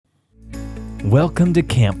Welcome to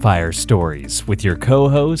Campfire Stories with your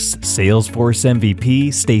co-hosts, Salesforce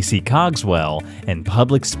MVP Stacy Cogswell and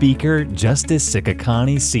public speaker Justice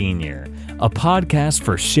Sikakani Sr., a podcast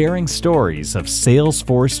for sharing stories of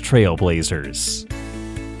Salesforce trailblazers.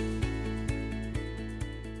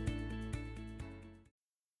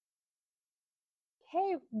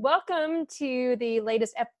 Hey, welcome to the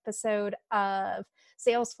latest episode of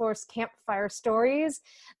Salesforce Campfire Stories.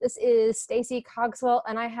 This is Stacy Cogswell,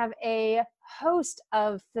 and I have a host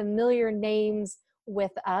of familiar names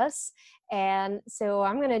with us. And so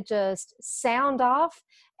I'm going to just sound off.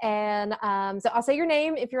 And so I'll say your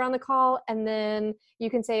name if you're on the call, and then you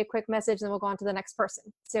can say a quick message, and then we'll go on to the next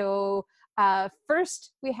person. So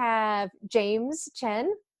first, we have James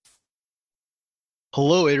Chen.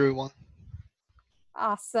 Hello, everyone.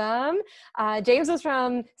 Awesome. James was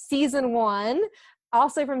from season 1.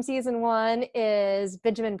 Also from season 1 is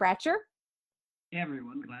Benjamin Bratcher. Hey,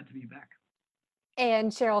 everyone. Glad to be back.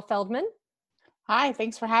 And Cheryl Feldman. Hi,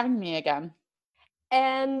 thanks for having me again.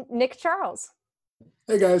 And Nick Charles.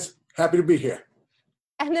 Hey, guys. Happy to be here.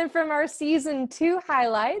 And then from our season 2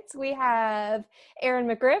 highlights, we have Aaron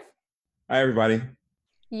McGriff. Hi, everybody.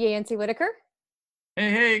 Yancey Whitaker.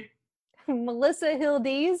 Hey. Melissa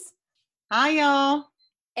Hildees. Hi, y'all.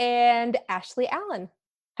 And Ashley Allen.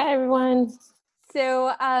 Hi, everyone.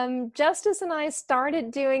 So Justice and I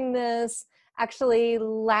started doing this actually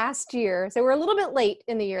last year. So we're a little bit late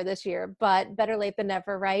in the year this year, but better late than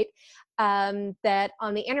never, right? That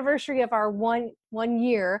on the anniversary of our one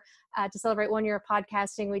year, to celebrate 1 year of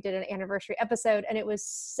podcasting, we did an anniversary episode, and it was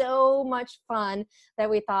so much fun that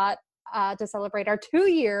we thought to celebrate our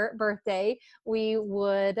 2-year birthday, we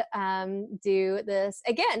would do this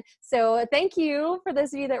again. So thank you for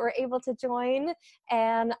those of you that were able to join.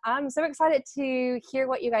 And I'm so excited to hear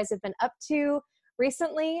what you guys have been up to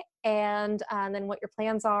recently, and then what your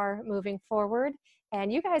plans are moving forward.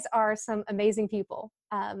 And you guys are some amazing people.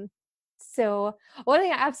 So one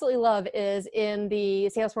thing I absolutely love is in the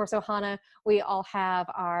Salesforce Ohana, we all have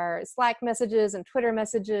our Slack messages and Twitter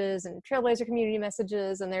messages and Trailblazer community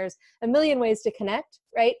messages, and there's a million ways to connect,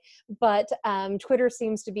 right? But Twitter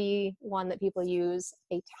seems to be one that people use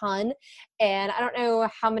a ton. And I don't know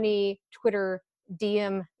how many Twitter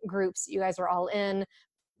DM groups you guys are all in,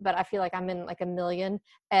 but I feel like I'm in like a million,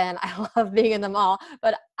 and I love being in them all.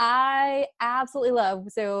 But I absolutely love,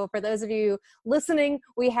 so for those of you listening,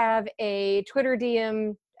 we have a Twitter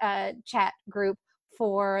DM chat group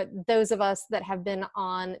for those of us that have been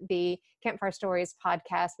on the Campfire Stories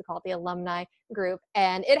podcast. We call it the alumni group.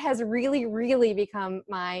 And it has really, really become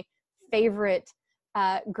my favorite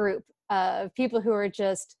group of people who are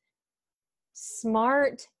just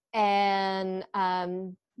smart and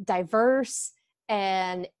diverse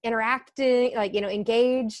and interacting,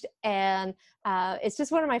 engaged. And it's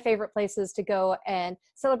just one of my favorite places to go and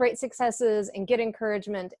celebrate successes and get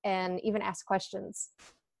encouragement and even ask questions.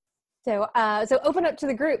 So open up to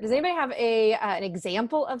the group. Does anybody have an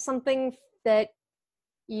example of something that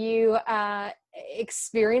you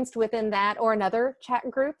experienced within that or another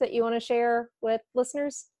chat group that you want to share with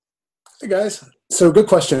listeners? Hey, guys. So good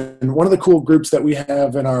question. One of the cool groups that we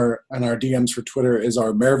have in our DMs for Twitter is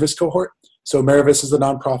our Merivis cohort. So Merivis is a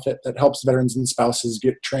nonprofit that helps veterans and spouses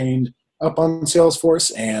get trained up on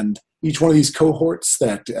Salesforce, and each one of these cohorts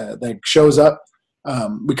that shows up,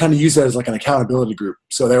 we kind of use that as like an accountability group.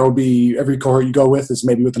 So there will be, every cohort you go with is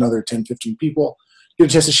maybe with another 10, 15 people. Get a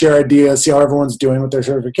chance to share ideas, see how everyone's doing with their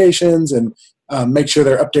certifications, and make sure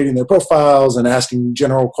they're updating their profiles and asking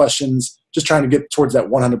general questions, just trying to get towards that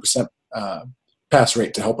 100% pass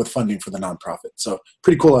rate to help with funding for the nonprofit. So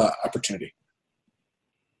pretty cool opportunity.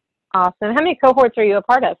 Awesome. How many cohorts are you a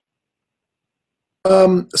part of?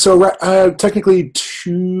 Technically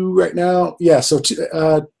 2 right now. Yeah, so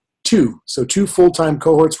 2. So 2 full-time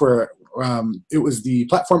cohorts where it was the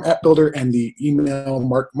platform app builder and the email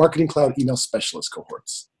marketing cloud email specialist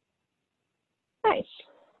cohorts. Nice.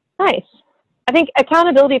 I think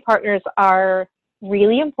accountability partners are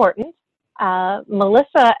really important.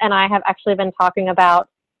 Melissa and I have actually been talking about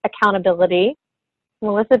accountability.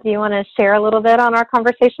 Melissa, do you want to share a little bit on our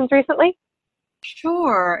conversations recently?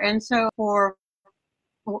 Sure. And so for,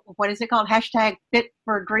 what is it called? Hashtag Fit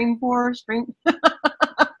for Dreamforce.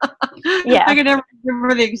 Yeah. I can never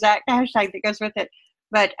remember the exact hashtag that goes with it.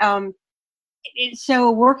 But so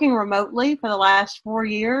working remotely for the last 4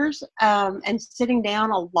 years and sitting down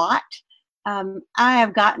a lot, I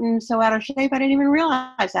have gotten so out of shape I didn't even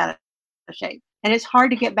realize out of shape. And it's hard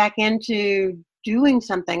to get back into doing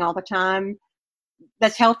something all the time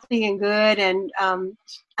that's healthy and good. And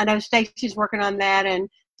I know Stacy's working on that. And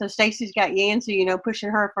so Stacy's got Yancey, pushing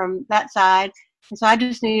her from that side. And so I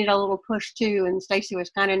just needed a little push too. And Stacy was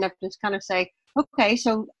kind enough to just kind of say, okay,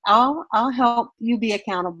 so I'll help you be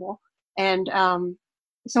accountable. And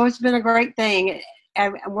so it's been a great thing.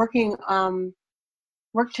 I'm working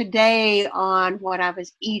work today on what I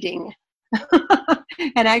was eating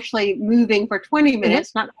and actually moving for 20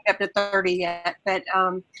 minutes, not up to 30 yet, but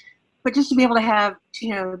just to be able to have,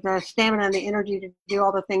 the stamina and the energy to do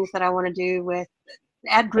all the things that I want to do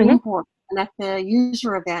at Dreamport and at the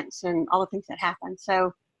user events and all the things that happen.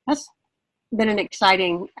 So that's been an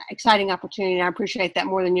exciting opportunity. And I appreciate that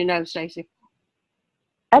more than you know, Stacy.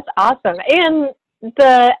 That's awesome. And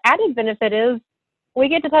the added benefit is we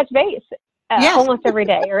get to touch base almost every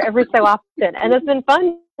day or every so often. And it's been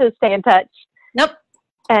fun to stay in touch. Yep.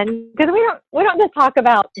 And because we don't just talk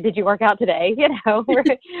about, did you work out today?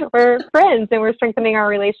 We're friends, and we're strengthening our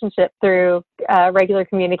relationship through regular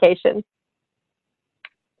communication.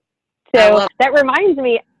 So that reminds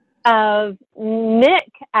me of Nick,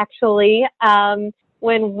 actually,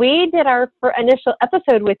 when we did our initial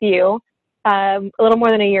episode with you a little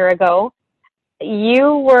more than a year ago.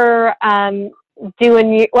 You were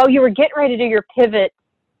you were getting ready to do your pivot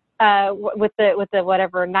with the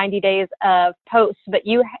whatever 90 days of posts, but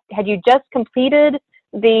you just completed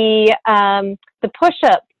the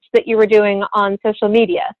push-ups that you were doing on social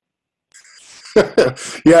media.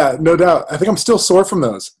 Yeah, no doubt. I think I'm still sore from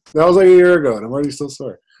those. That was like a year ago, and I'm already still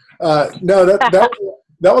sore. No, that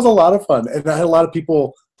was a lot of fun, and I had a lot of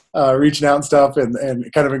people reaching out and stuff, and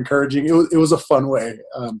kind of encouraging. It was a fun way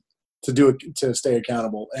to stay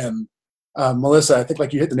accountable. And Melissa, I think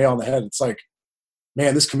like you hit the nail on the head. It's like,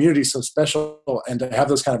 man, this community is so special, and to have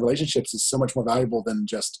those kind of relationships is so much more valuable than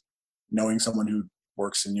just knowing someone who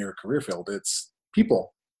works in your career field. It's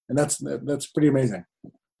people, and that's pretty amazing.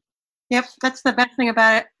 Yep, that's the best thing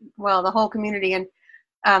about it. Well, the whole community.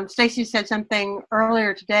 And Stacy said something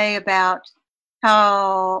earlier today about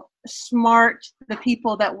how smart the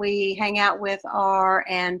people that we hang out with are,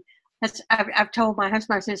 and I've told my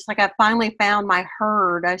husband, I said, it's like I finally found my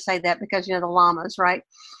herd. I say that because the llamas, right?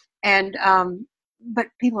 And but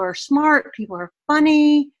people are smart, people are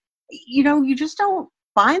funny. You just don't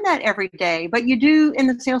find that every day, but you do in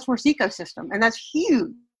the Salesforce ecosystem, and that's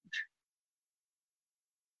huge.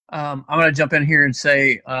 I'm going to jump in here and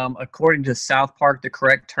say, according to South Park, the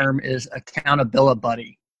correct term is accountability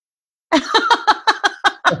buddy.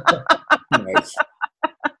 Nice.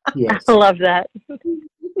 Yes. I love that.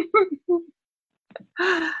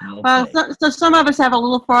 Well, so some of us have a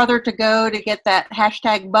little farther to go to get that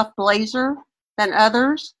hashtag buff blazer than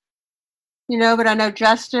others, but I know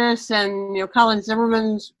Justice and, Colin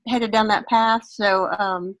Zimmerman's headed down that path.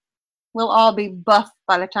 So we'll all be buff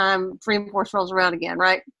by the time Dreamforce rolls around again,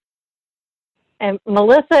 right? And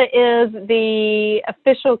Melissa is the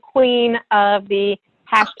official queen of the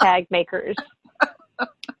hashtag makers.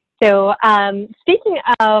 So speaking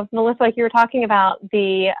of, Melissa, like you were talking about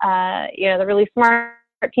the really smart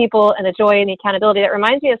people and the joy and the accountability, that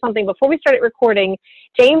reminds me of something. Before we started recording,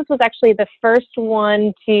 James was actually the first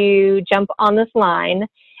one to jump on this line,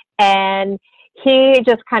 and he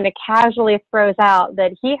just kind of casually throws out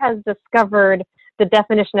that he has discovered the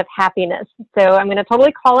definition of happiness. So I'm going to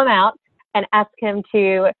totally call him out and ask him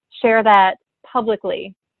to share that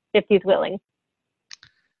publicly, if he's willing.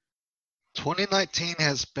 2019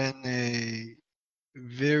 has been a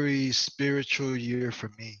very spiritual year for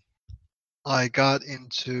me. I got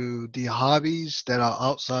into the hobbies that are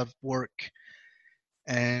outside of work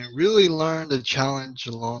and really learned the challenge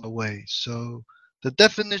along the way. So the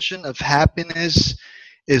definition of happiness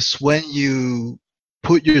is when you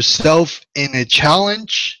put yourself in a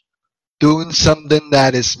challenge, doing something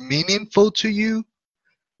that is meaningful to you,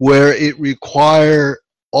 where it requires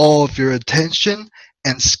all of your attention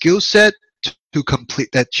and skill set to complete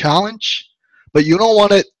that challenge. But you don't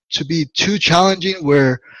want it to be too challenging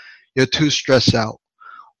where you're too stressed out,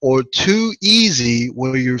 or too easy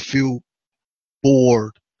where you feel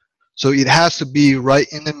bored. So it has to be right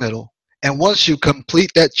in the middle. And once you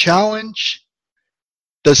complete that challenge,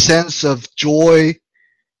 the sense of joy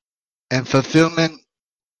and fulfillment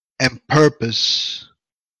and purpose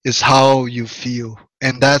is how you feel.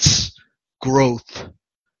 And that's growth.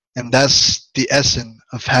 And that's the essence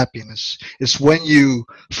of happiness. It's when you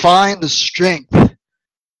find the strength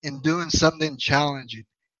in doing something challenging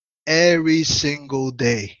every single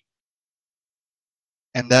day.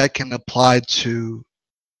 And that can apply to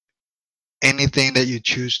anything that you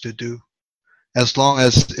choose to do, as long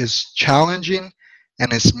as it's challenging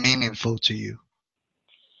and it's meaningful to you.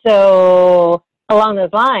 So along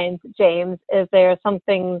those lines, James, is there some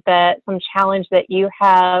challenge that you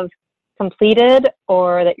have completed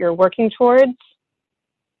or that you're working towards?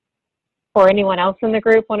 or anyone else in the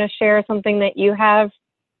group want to share something that you have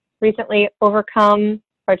recently overcome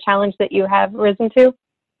or challenge that you have risen to?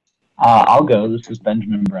 I'll go. This is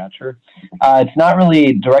Benjamin Bratcher. It's not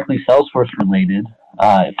really directly Salesforce related,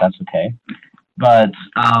 if that's okay. But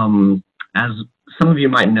as some of you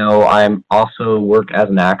might know, I also work as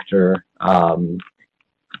an actor,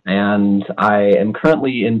 and I am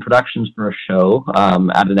currently in productions for a show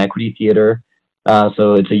at an equity theater.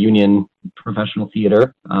 So it's a union professional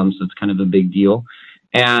theater, so it's kind of a big deal.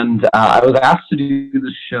 And I was asked to do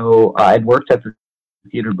the show. I'd worked at the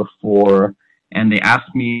theater before, and they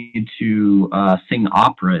asked me to sing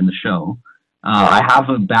opera in the show. I have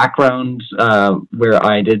a background where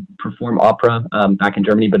I did perform opera back in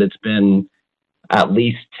Germany, but it's been at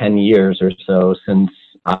least 10 years or so since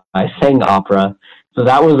I sang opera. So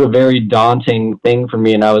that was a very daunting thing for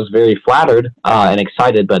me, and I was very flattered and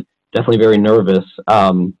excited, but definitely very nervous.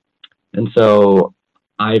 And so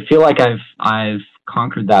I feel like I've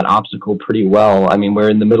conquered that obstacle pretty well. I mean, we're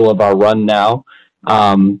in the middle of our run now,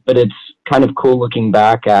 but it's kind of cool looking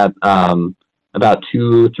back at about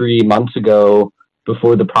 2-3 months ago,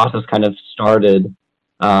 before the process kind of started,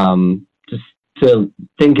 just to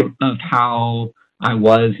think of how I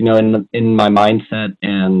was, in my mindset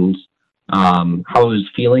and how I was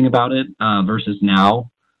feeling about it versus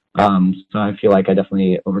now. So I feel like I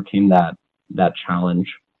definitely overcame that challenge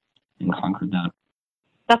and conquered that.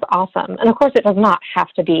 That's awesome. And of course, it does not have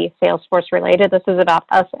to be Salesforce related. This is about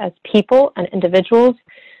us as people and individuals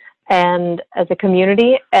and as a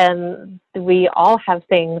community. And we all have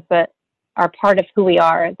things that are part of who we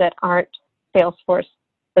are that aren't Salesforce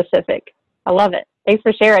specific. I love it. Thanks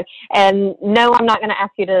for sharing. And no, I'm not going to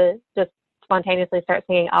ask you to just spontaneously start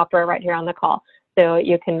singing opera right here on the call. So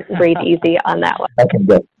you can breathe easy on that one. Okay,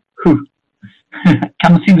 good. Come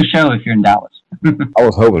see the show if you're in Dallas. I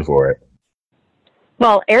was hoping for it.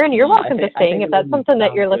 Well, Aaron, you're welcome to sing if that's something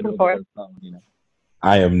that you're looking for.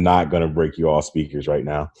 I am not going to break you all speakers right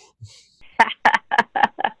now.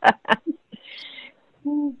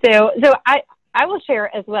 So I will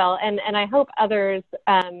share as well, and I hope others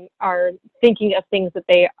are thinking of things that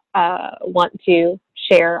they want to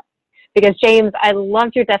share. Because James, I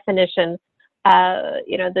loved your definition.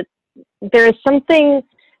 That there is something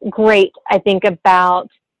great, I think, about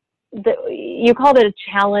you called it a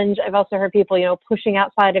challenge. I've also heard people, pushing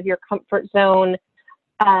outside of your comfort zone,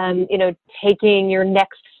 taking your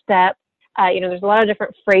next step. There's a lot of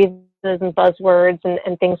different phrases and buzzwords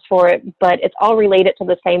and things for it, but it's all related to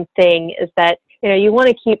the same thing, is that, you want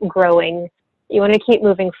to keep growing. You want to keep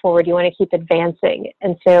moving forward. You want to keep advancing.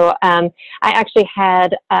 And so I actually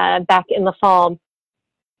had, back in the fall,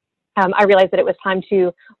 I realized that it was time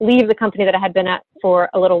to leave the company that I had been at for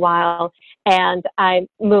a little while, and I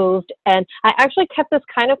moved. And I actually kept this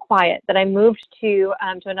kind of quiet, that I moved to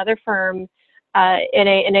another firm in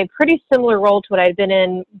a pretty similar role to what I'd been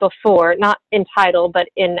in before, not in title, but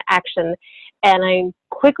in action. And I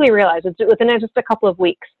quickly realized within just a couple of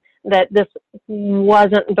weeks that this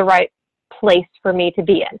wasn't the right place for me to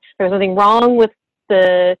be in. There was nothing wrong with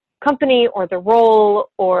the company or the role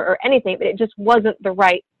or anything, but it just wasn't the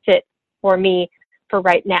right fit for me for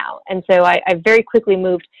right now. And so I very quickly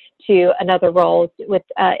moved to another role with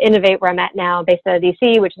Innovate, where I'm at now, based out of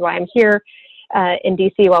DC, which is why I'm here in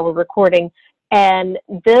DC while we're recording. And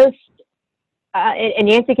this, and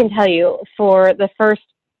Yancey can tell you, for the first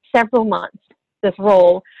several months, this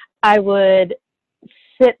role, I would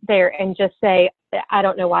sit there and just say, I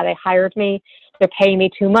don't know why they hired me. They're paying me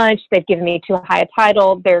too much. They've given me too high a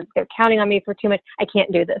title. They're counting on me for too much. I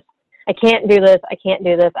can't do this. I can't do this. I can't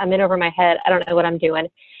do this. I'm in over my head. I don't know what I'm doing.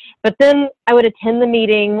 But then I would attend the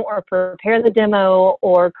meeting or prepare the demo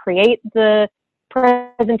or create the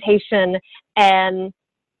presentation and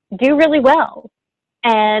do really well.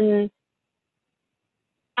 And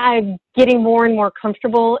I'm getting more and more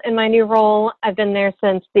comfortable in my new role. I've been there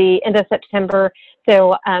since the end of September.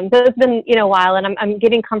 So it's been, a while, and I'm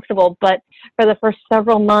getting comfortable. But for the first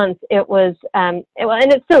several months, it was, and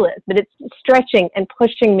it still is, but it's stretching and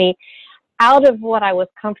pushing me out of what I was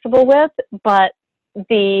comfortable with. But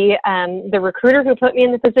the recruiter who put me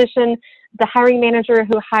in the position, the hiring manager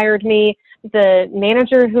who hired me, the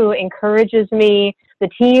manager who encourages me, the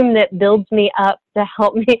team that builds me up to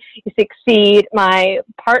help me succeed, my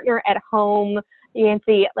partner at home,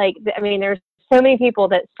 Yancey, there's so many people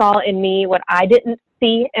that saw in me what I didn't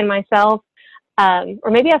see in myself. Or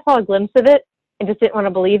maybe I saw a glimpse of it and just didn't want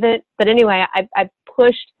to believe it. But anyway, I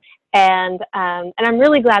pushed, and I'm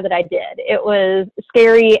really glad that I did. It was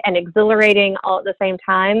scary and exhilarating all at the same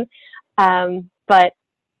time.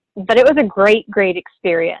 But it was a great, great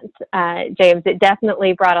experience, James. It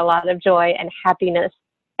definitely brought a lot of joy and happiness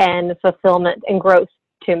and fulfillment and growth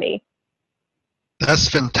to me. That's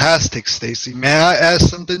fantastic, Stacy. May I add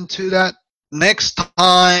something to that? Next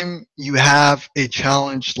time you have a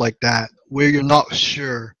challenge like that where you're not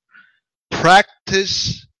sure,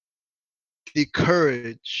 practice the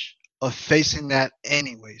courage of facing that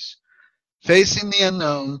anyways. Facing the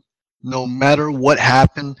unknown, no matter what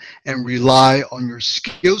happened, and rely on your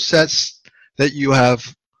skill sets that you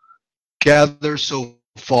have gathered so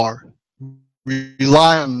far.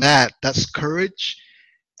 Rely on that. That's courage.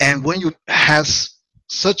 And when you have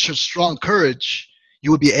such a strong courage,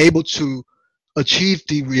 you will be able to achieve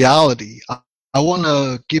the reality. I want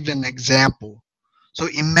to give an example. So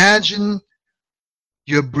imagine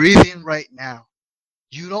you're breathing right now.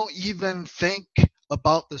 You don't even think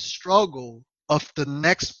about the struggle of the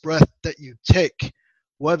next breath that you take,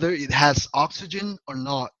 whether it has oxygen or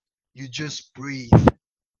not. You just breathe.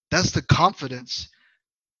 That's the confidence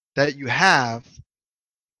that you have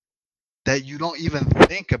that you don't even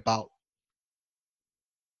think about.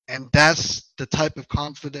 And that's the type of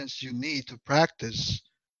confidence you need to practice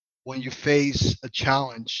when you face a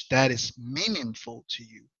challenge that is meaningful to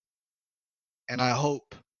you. And I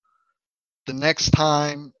hope the next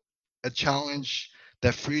time a challenge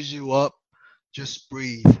that frees you up, just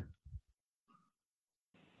breathe.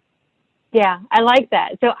 Yeah, I like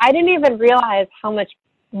that. So I didn't even realize how much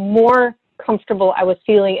more comfortable I was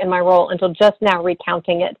feeling in my role until just now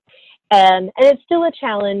recounting it. And it's still a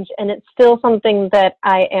challenge, and it's still something that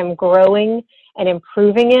I am growing and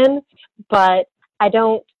improving in, but I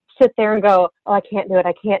don't sit there and go, oh, I can't do it.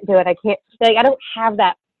 I can't do it. I can't. Like, I don't have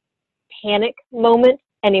that panic moment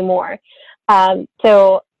anymore.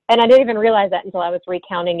 And I didn't even realize that until I was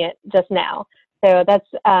recounting it just now. So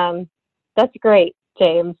that's great,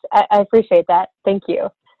 James. I appreciate that. Thank you.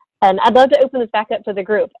 And I'd love to open this back up to the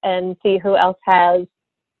group and see who else has,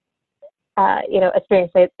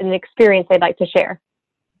 an experience they'd like to share.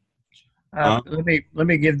 Let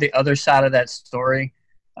me give the other side of that story.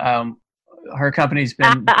 Her company's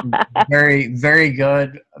been very, very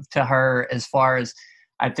good to her as far as,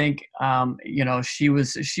 I think, she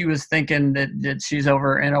was thinking that she's in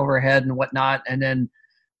overhead and whatnot. And then,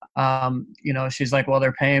 she's like, well,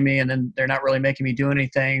 they're paying me and then they're not really making me do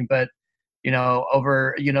anything. But,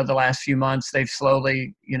 over, the last few months, they've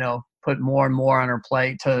slowly, put more and more on her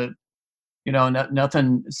plate to,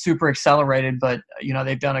 nothing super accelerated, but,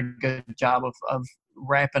 they've done a good job of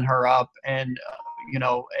ramping her up and,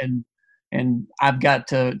 and I've got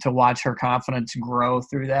to watch her confidence grow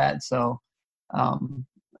through that. So,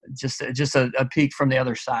 just a peek from the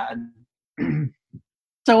other side.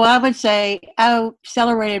 So I would say I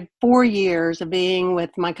celebrated 4 years of being with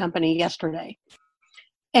my company yesterday.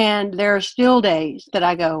 And there are still days that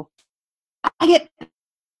I go, I get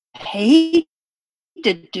paid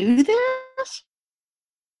to do this?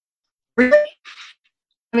 Really?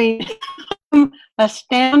 I mean, I'm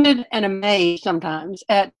astounded and amazed sometimes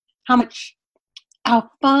at how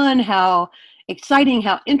fun, how exciting,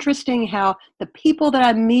 how interesting, how the people that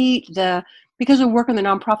I meet, because I work in the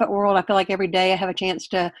nonprofit world, I feel like every day I have a chance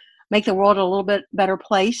to make the world a little bit better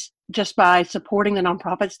place just by supporting the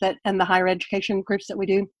nonprofits and the higher education groups that we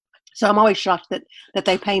do. So I'm always shocked that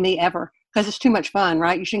they pay me ever, because it's too much fun,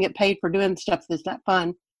 right? You shouldn't get paid for doing stuff that's that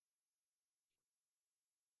fun.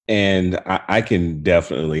 And I can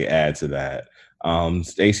definitely add to that.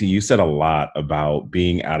 Stacy, you said a lot about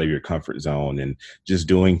being out of your comfort zone and just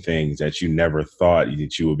doing things that you never thought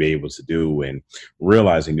that you would be able to do and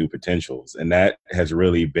realizing new potentials. And that has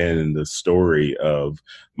really been the story of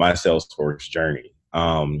my Salesforce journey.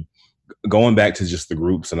 Going back to just the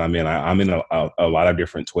groups, and I'm in a lot of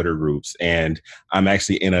different Twitter groups, and I'm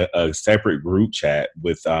actually in a separate group chat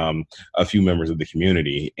with a few members of the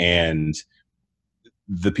community. And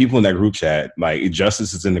the people in that group chat, like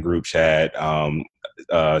Justice is in the group chat,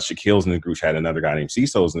 Shaquille's in the group chat, another guy named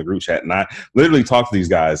Ciso's in the group chat, and I literally talk to these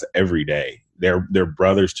guys every day. They're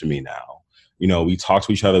brothers to me now. We talk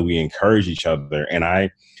to each other, we encourage each other, and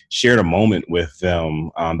I shared a moment with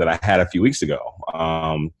them that I had a few weeks ago.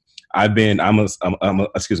 I'm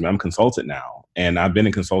a consultant now, and I've been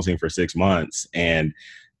in consulting for 6 months, and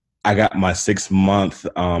I got my 6-month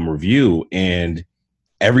review, and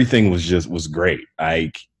everything was great.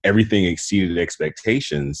 Like, everything exceeded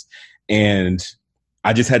expectations. And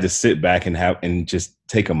I just had to sit back and just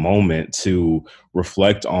take a moment to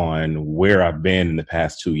reflect on where I've been in the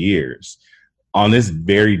past 2 years. On this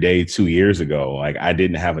very day 2 years ago, like, I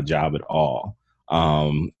didn't have a job at all.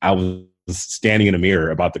 I was standing in a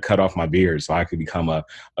mirror about to cut off my beard so I could become a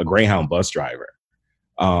Greyhound bus driver.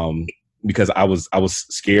 Because I was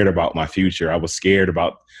scared about my future. I was scared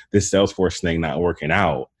about this Salesforce thing not working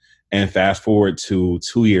out. And fast forward to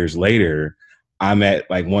 2 years later, I'm at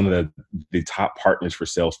like one of the top partners for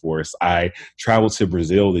Salesforce. I traveled to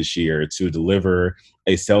Brazil this year to deliver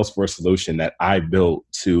a Salesforce solution that I built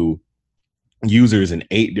to users in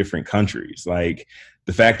 8 different countries. Like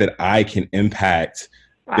the fact that I can impact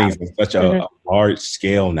things on such a large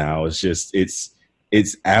scale now is just,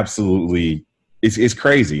 it's absolutely, it's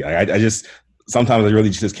crazy. I just, sometimes I really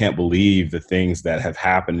just can't believe the things that have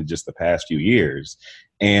happened in just the past few years.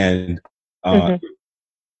 And it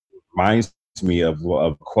reminds me of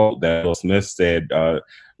a quote that Will Smith said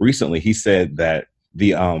recently. He said that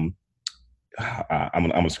I'm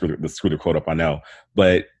gonna screw the quote up, I know,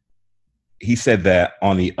 but he said that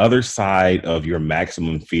on the other side of your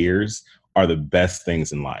maximum fears are the best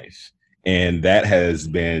things in life. And that has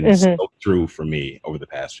been so true for me over the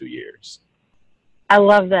past few years. I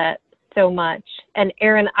love that so much. And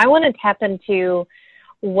Aaron, I want to tap into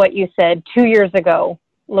what you said 2 years ago,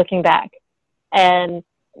 looking back, and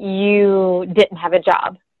you didn't have a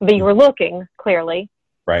job, but you were looking, clearly.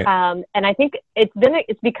 Right. And I think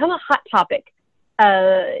it's become a hot topic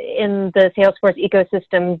in the Salesforce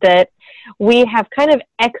ecosystem that we have kind of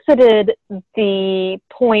exited the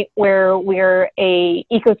point where we're a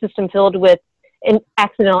ecosystem filled with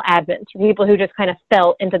accidental admins, people who just kind of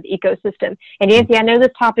fell into the ecosystem. And Yancey, I know this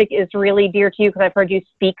topic is really dear to you because I've heard you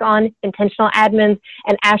speak on intentional admins.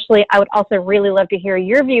 And Ashley, I would also really love to hear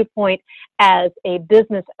your viewpoint as a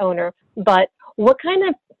business owner. But what kind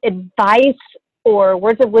of advice or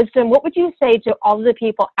words of wisdom, what would you say to all of the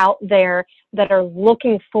people out there that are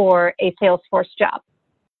looking for a Salesforce job?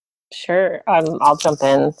 Sure. I'll jump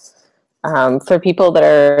in. For people that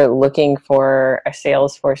are looking for a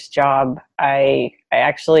Salesforce job, I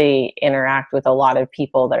actually interact with a lot of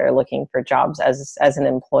people that are looking for jobs as an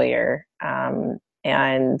employer.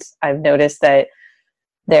 And I've noticed that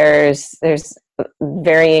there's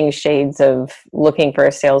varying shades of looking for a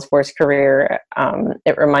Salesforce career.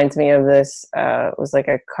 It reminds me of this, it was like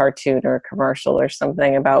a cartoon or a commercial or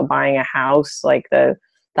something about buying a house, like the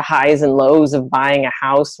highs and lows of buying a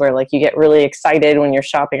house, where like you get really excited when you're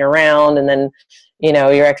shopping around, and then, you know,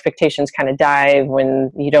 your expectations kind of dive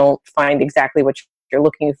when you don't find exactly what you're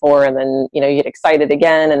looking for, and then, you know, you get excited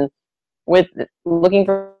again. And with looking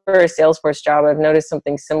for a Salesforce job, I've noticed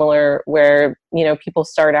something similar where, you know, people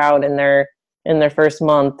start out in their first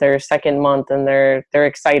month, their second month, and they're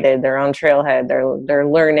excited, they're on Trailhead, they're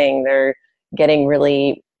learning, they're getting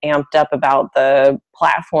really amped up about the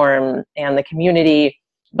platform and the community.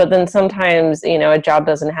 But then sometimes, you know, a job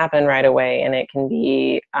doesn't happen right away, and it can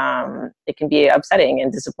be upsetting and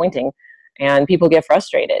disappointing, and people get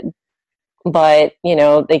frustrated. But, you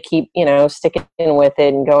know, they keep, you know, sticking with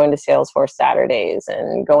it and going to Salesforce Saturdays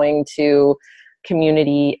and going to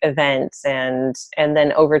community events, and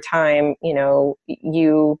then over time, you know,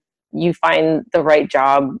 you find the right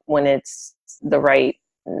job when it's the right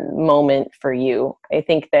moment for you. I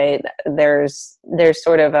think that there's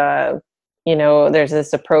sort of a, you know, there's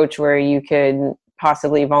this approach where you could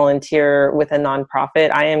possibly volunteer with a nonprofit.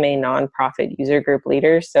 I am a nonprofit user group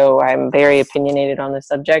leader, so I'm very opinionated on the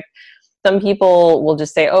subject. Some people will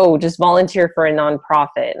just say, oh, just volunteer for a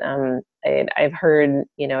nonprofit. I've heard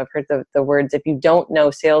the words, if you don't know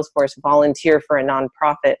Salesforce, volunteer for a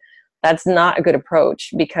nonprofit. That's not a good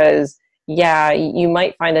approach, because yeah, you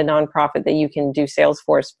might find a nonprofit that you can do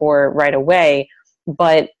Salesforce for right away.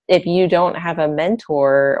 But if you don't have a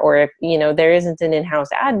mentor, or if, you know, there isn't an in-house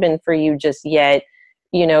admin for you just yet,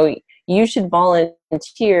 you know, you should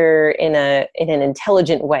volunteer in an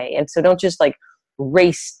intelligent way. And so don't just like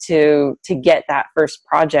race to get that first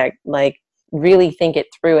project. Like, really think it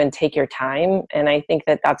through and take your time. And I think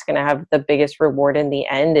that that's going to have the biggest reward in the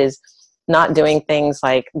end, is not doing things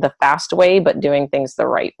like the fast way, but doing things the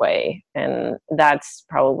right way. And that's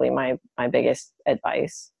probably my biggest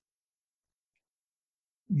advice.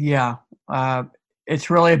 Yeah, it's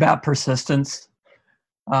really about persistence.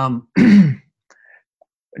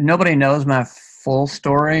 Nobody knows my full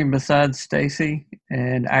story besides Stacy.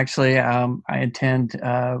 And actually, I intend,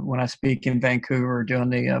 when I speak in Vancouver doing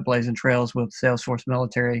the Blazing Trails with Salesforce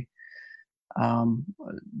Military,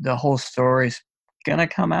 the whole story's going to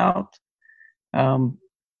come out.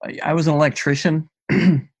 I was an electrician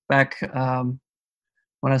back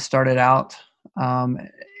when I started out.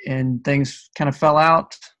 And things kind of fell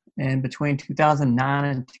out. And between 2009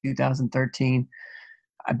 and 2013,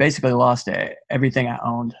 I basically lost everything I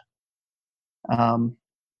owned.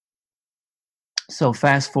 So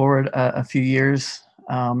fast forward a few years,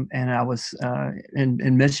 and I was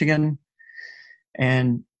in Michigan,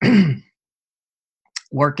 and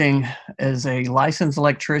working as a licensed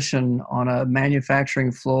electrician on a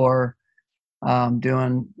manufacturing floor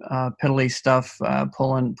doing piddly stuff,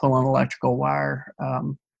 pulling electrical wire.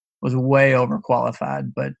 Was way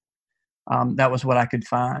overqualified, but that was what I could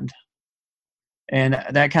find. And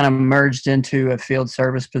that kind of merged into a field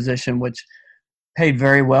service position, which paid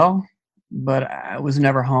very well, but I was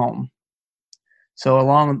never home. So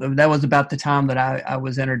that was about the time that I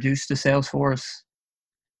was introduced to Salesforce,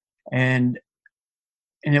 and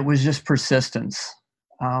it was just persistence.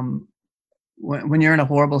 When you're in a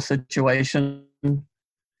horrible situation,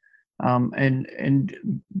 and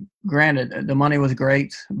granted, the money was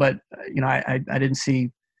great, but I didn't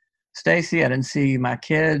see Stacy, I didn't see my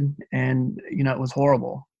kid, and it was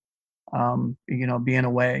horrible. Being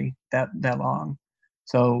away that long.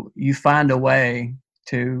 So you find a way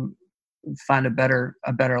to find a better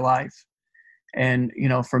life. And,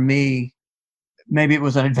 for me, maybe it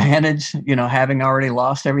was an advantage, having already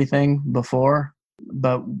lost everything before.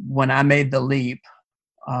 But when I made the leap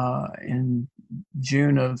in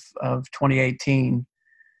June of 2018,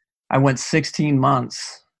 I went 16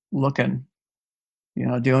 months looking,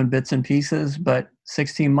 doing bits and pieces, but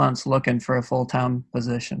 16 months looking for a full-time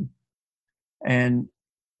position. And,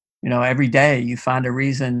 every day you find a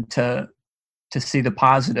reason to see the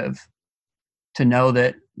positive, to know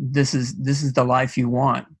that this is the life you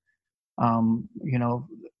want. I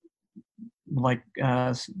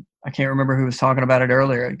can't remember who was talking about it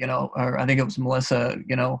earlier, or I think it was Melissa,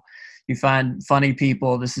 you find funny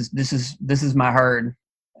people. This is my herd,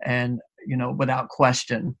 and, without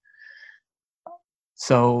question.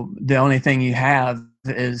 So the only thing you have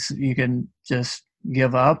is you can just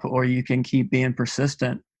give up, or you can keep being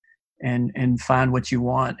persistent and find what you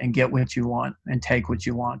want and get what you want and take what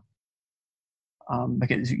you want.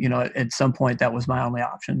 Because, at some point that was my only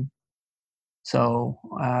option. So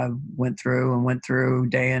I went through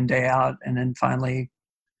day in, day out, and then finally,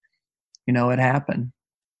 it happened.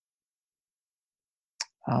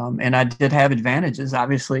 And I did have advantages.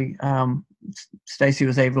 Obviously, Stacy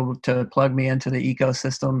was able to plug me into the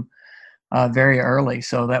ecosystem very early,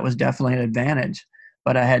 so that was definitely an advantage.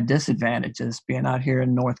 But I had disadvantages. Being out here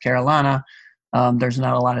in North Carolina, there's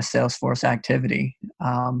not a lot of Salesforce activity.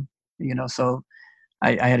 So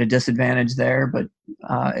I had a disadvantage there, but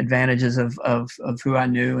advantages of who I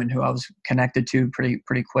knew and who I was connected to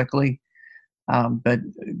pretty quickly. But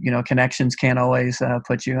connections can't always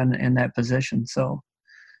put you in that position. So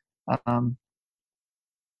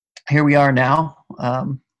here we are now,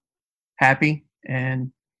 happy,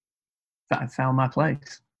 and I found my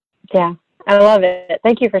place. Yeah, I love it.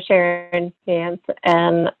 Thank you for sharing, Vance.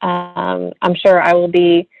 And I'm sure I will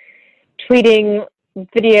be tweeting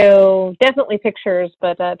video, definitely pictures,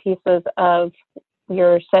 but pieces of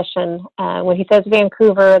your session. When he says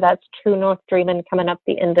Vancouver, that's True North Dreamin' coming up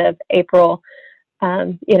the end of April.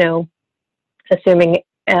 Assuming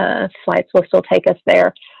flights will still take us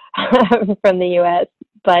there from the U.S.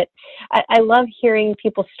 But I love hearing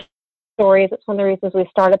people's stories. It's one of the reasons we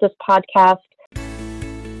started this podcast.